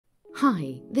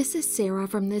Hi, this is Sarah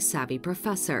from The Savvy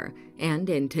Professor, and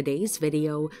in today's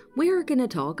video, we're going to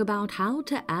talk about how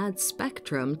to add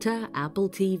Spectrum to Apple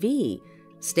TV.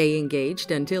 Stay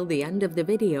engaged until the end of the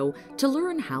video to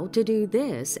learn how to do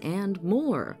this and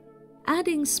more.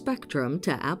 Adding Spectrum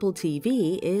to Apple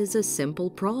TV is a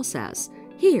simple process.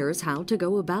 Here's how to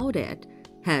go about it.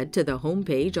 Head to the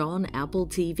homepage on Apple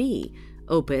TV.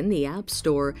 Open the App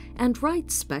Store and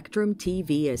write Spectrum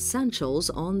TV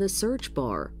Essentials on the search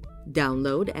bar.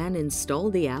 Download and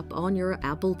install the app on your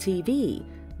Apple TV.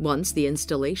 Once the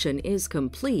installation is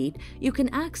complete, you can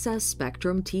access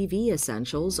Spectrum TV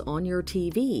Essentials on your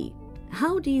TV.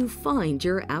 How do you find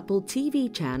your Apple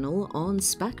TV channel on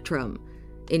Spectrum?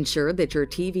 Ensure that your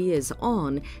TV is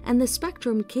on and the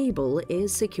Spectrum cable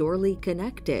is securely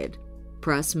connected.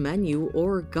 Press Menu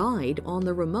or Guide on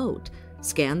the remote.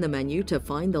 Scan the menu to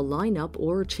find the lineup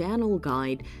or channel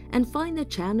guide and find the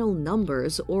channel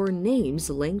numbers or names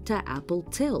linked to Apple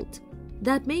Tilt.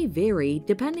 That may vary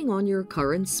depending on your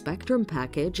current Spectrum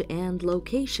package and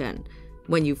location.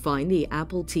 When you find the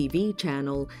Apple TV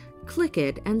channel, click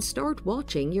it and start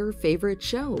watching your favorite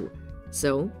show.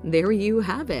 So there you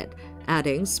have it.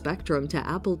 Adding Spectrum to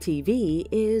Apple TV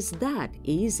is that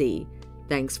easy.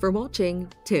 Thanks for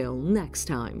watching. Till next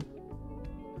time.